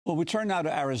Well, we turn now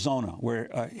to Arizona, where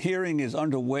a hearing is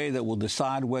underway that will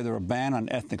decide whether a ban on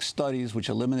ethnic studies, which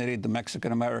eliminated the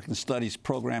Mexican-American Studies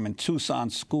program in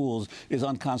Tucson schools, is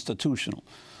unconstitutional.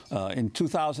 In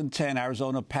 2010,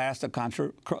 Arizona passed a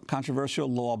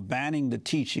controversial law banning the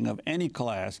teaching of any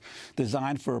class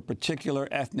designed for a particular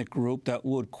ethnic group that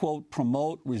would, quote,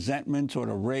 promote resentment toward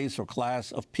a race or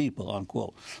class of people,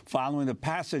 unquote. Following the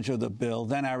passage of the bill,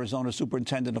 then Arizona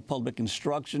Superintendent of Public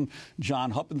Instruction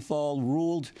John Huppenthal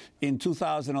ruled in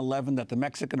 2011 that the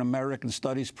Mexican-American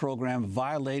Studies program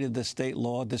violated the state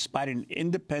law despite an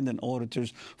independent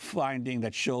auditor's finding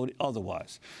that showed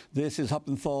otherwise. This is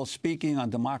Huppenthal speaking on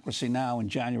Democracy Now! In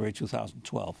January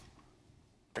 2012.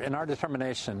 In our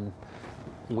determination,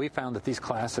 we found that these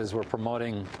classes were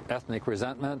promoting ethnic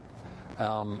resentment.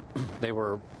 They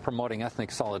were promoting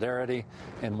ethnic solidarity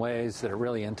in ways that are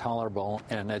really intolerable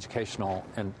in an educational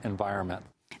environment.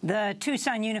 The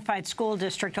Tucson Unified School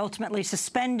District ultimately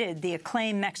suspended the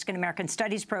acclaimed Mexican-American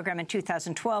Studies program in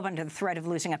 2012 under the threat of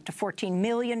losing up to $14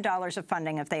 million of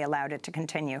funding if they allowed it to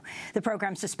continue. The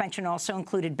program suspension also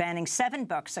included banning 7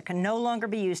 books that can no longer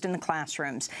be used in the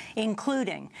classrooms,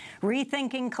 including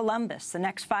Rethinking Columbus, The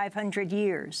Next 500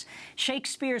 Years,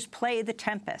 Shakespeare's play The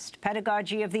Tempest,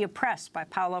 Pedagogy of the Oppressed by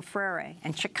Paulo Freire,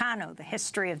 and Chicano, The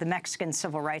History of the Mexican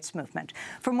Civil Rights Movement.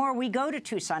 For more, we go to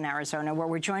Tucson, Arizona, where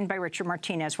we're joined by Richard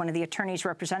Martinez, one of the attorneys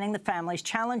representing the families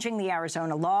challenging the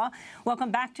Arizona law.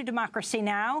 Welcome back to Democracy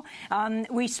Now!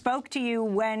 We spoke to you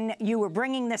when you were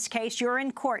bringing this case. You're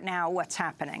in court now. What's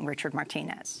happening, Richard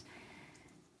Martinez?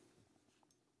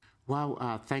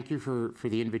 Well, thank you for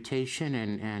the invitation.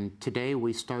 And today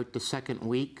we start the second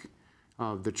week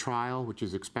of the trial, which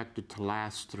is expected to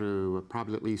last through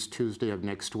probably at least Tuesday of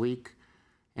next week.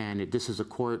 And this is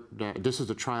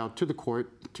a trial to the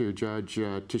court to Judge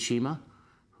Tashima,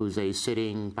 who's a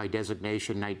sitting by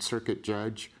designation Ninth Circuit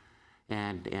judge.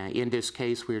 And in this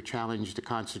case, we are challenged the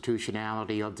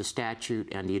constitutionality of the statute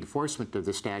and the enforcement of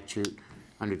the statute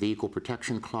under the Equal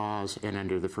Protection Clause and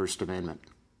under the First Amendment.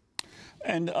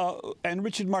 And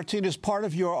Richard Martinez, part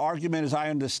of your argument, as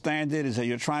I understand it, is that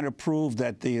you're trying to prove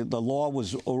that the law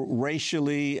was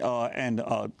racially and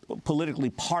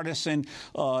politically partisan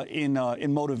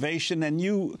in motivation. And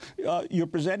you're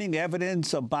presenting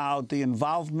evidence about the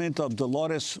involvement of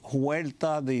Dolores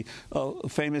Huerta, the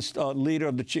famous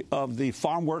leader of the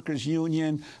Farm Workers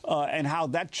Union, and how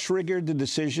that triggered the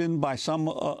decision by some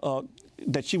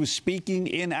that she was speaking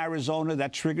in Arizona.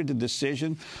 That triggered the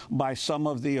decision by some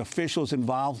of the officials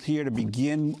involved here to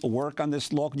begin work on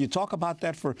this law. Can you talk about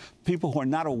that for people who are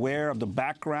not aware of the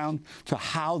background to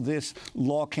how this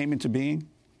law came into being?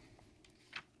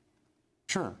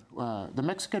 Sure. The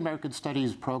Mexican-American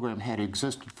Studies program had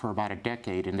existed for about a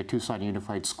decade in the Tucson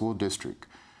Unified School District.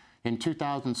 In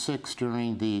 2006,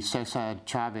 during the Cesar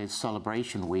Chavez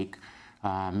Celebration Week,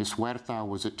 Ms. Huerta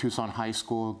was at Tucson High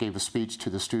School, gave a speech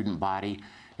to the student body,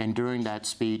 and during that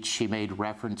speech, she made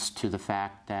reference to the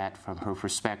fact that, from her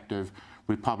perspective,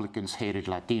 Republicans hated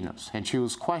Latinos. And she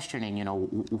was questioning,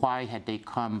 why had they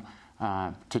come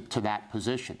to that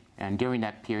position? And during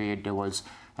that period, there was,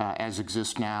 as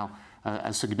exists now,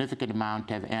 a significant amount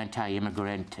of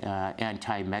anti-immigrant,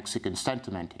 anti-Mexican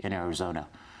sentiment in Arizona.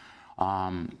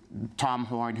 Tom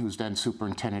Horn, who's then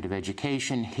superintendent of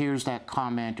education, hears that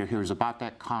comment or hears about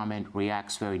that comment,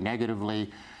 reacts very negatively,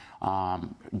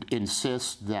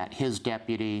 insists that his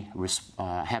deputy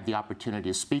have the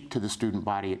opportunity to speak to the student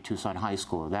body at Tucson High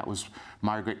School. That was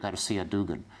Margaret Garcia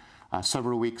Dugan.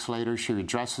 Several weeks later, she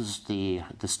addresses the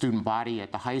student body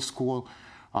at the high school.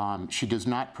 She does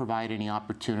not provide any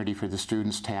opportunity for the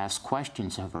students to ask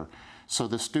questions of her. So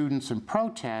the students in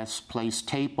protest placed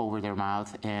tape over their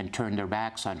mouth and turned their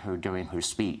backs on her during her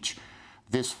speech.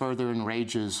 This further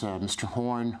enrages Mr.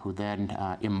 Horn, who then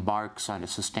embarks on a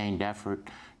sustained effort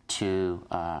to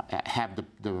have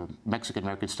the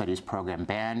Mexican-American Studies program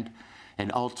banned. And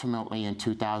ultimately, in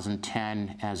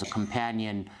 2010, as a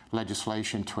companion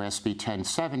legislation to SB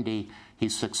 1070,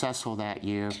 he's successful that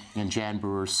year, and Jan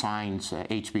Brewer signs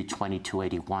HB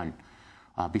 2281.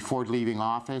 Before leaving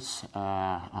office,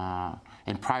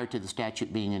 and prior to the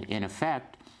statute being in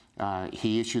effect,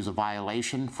 he issues a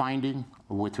violation finding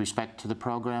with respect to the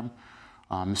program.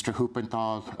 Mr.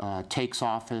 Huppenthal takes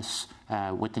office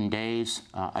within days,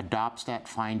 adopts that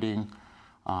finding,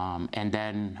 and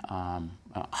then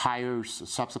hires,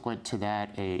 subsequent to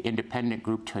that, an independent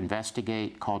group to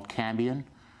investigate called Cambion.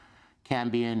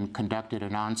 Cambion conducted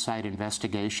an on-site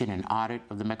investigation and audit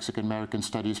of the Mexican-American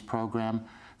Studies program,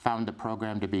 found the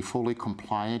program to be fully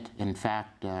compliant, in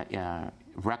fact,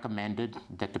 recommended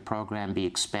that the program be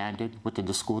expanded within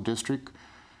the school district.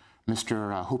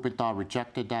 Mr. Huppenthal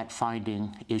rejected that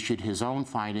finding, issued his own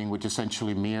finding, which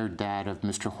essentially mirrored that of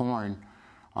Mr. Horn,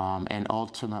 and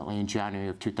ultimately in January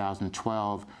of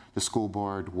 2012, the school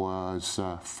board was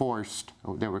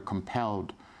they were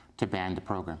compelled to ban the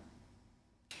program.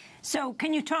 So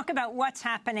can you talk about what's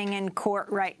happening in court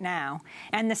right now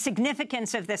and the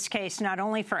significance of this case, not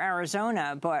only for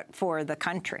Arizona, but for the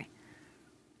country?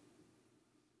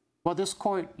 Well, this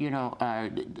court,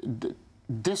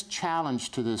 this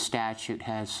challenge to the statute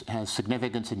has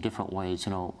significance in different ways.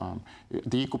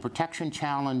 The equal protection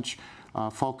challenge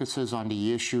focuses on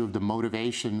the issue of the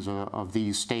motivations of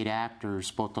these state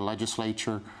actors, both the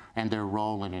legislature and their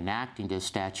role in enacting this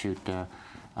statute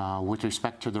with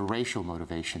respect to the racial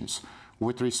motivations.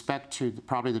 With respect to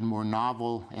probably the more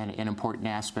novel and important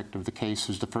aspect of the case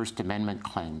is the First Amendment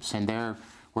claims. And there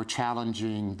we're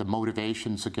challenging the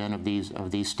motivations, again, of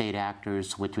these state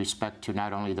actors with respect to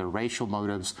not only their racial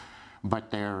motives,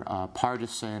 but their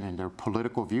partisan and their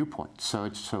political viewpoints. So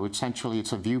essentially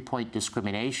it's a viewpoint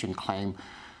discrimination claim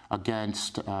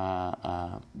against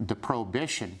the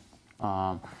prohibition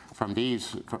from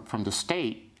the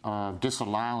state of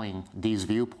disallowing these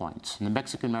viewpoints. And the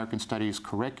Mexican-American Studies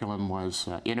curriculum was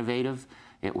innovative,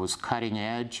 it was cutting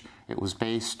edge, it was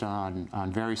based on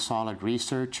very solid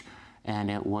research,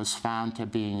 and it was found to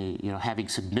be, having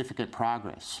significant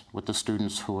progress with the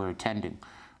students who were attending.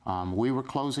 We were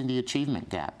closing the achievement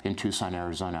gap in Tucson,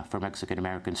 Arizona for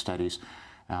Mexican-American Studies.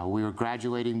 We were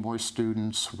graduating more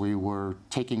students, we were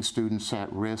taking students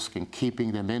at risk and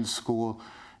keeping them in school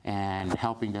and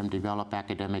helping them develop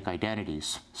academic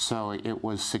identities. So it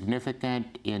was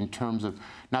significant in terms of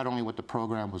not only what the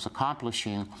program was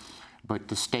accomplishing, but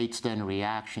the state's then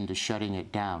reaction to shutting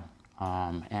it down.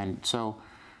 And so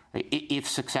if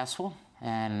successful,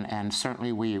 and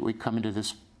certainly we come into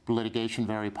this litigation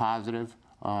very positive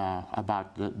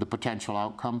about the potential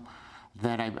outcome,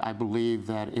 then I believe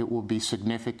that it will be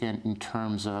significant in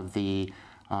terms of the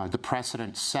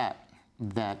precedent set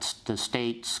that the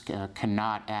states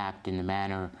cannot act in the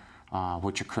manner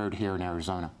which occurred here in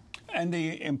Arizona. And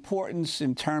the importance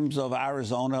in terms of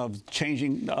Arizona, of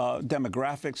changing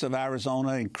demographics of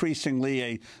Arizona, increasingly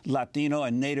a Latino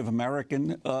and Native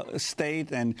American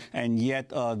state, and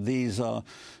yet these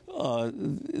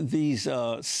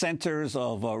centers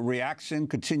of reaction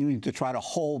continuing to try to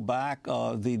hold back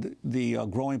the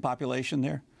growing population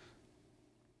there?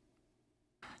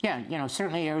 Yeah,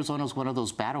 certainly Arizona is one of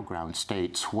those battleground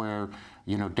states where,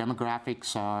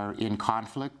 demographics are in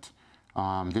conflict.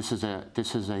 This is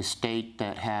a state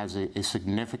that has a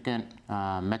significant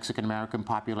Mexican-American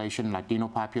population, Latino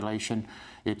population.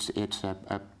 It's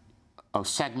a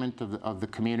segment of the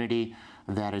community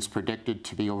that is predicted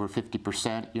to be over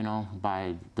 50%,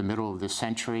 by the middle of this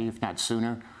century, if not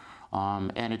sooner.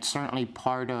 And it's certainly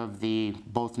part of the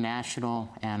both national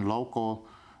and local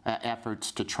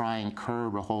efforts to try and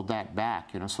curb or hold that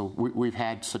back. So we've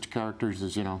had such characters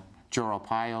as, Joe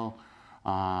Arpaio,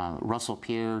 Russell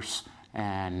Pierce,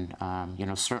 and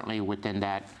certainly within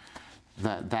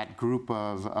that group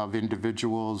of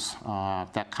individuals,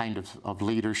 that kind of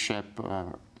leadership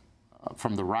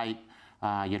from the right,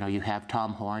 you have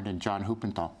Tom Horn and John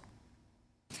Huppenthal.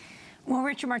 Well,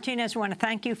 Richard Martinez, we want to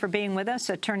thank you for being with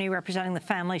us, attorney representing the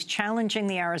families challenging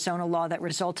the Arizona law that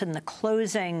resulted in the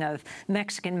closing of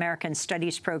Mexican-American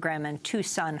Studies program in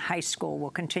Tucson High School.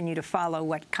 We'll continue to follow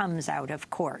what comes out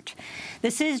of court.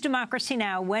 This is Democracy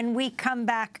Now! When we come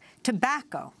back,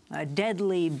 tobacco, a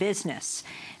deadly business.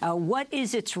 What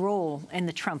is its role in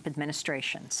the Trump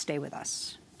administration? Stay with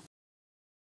us.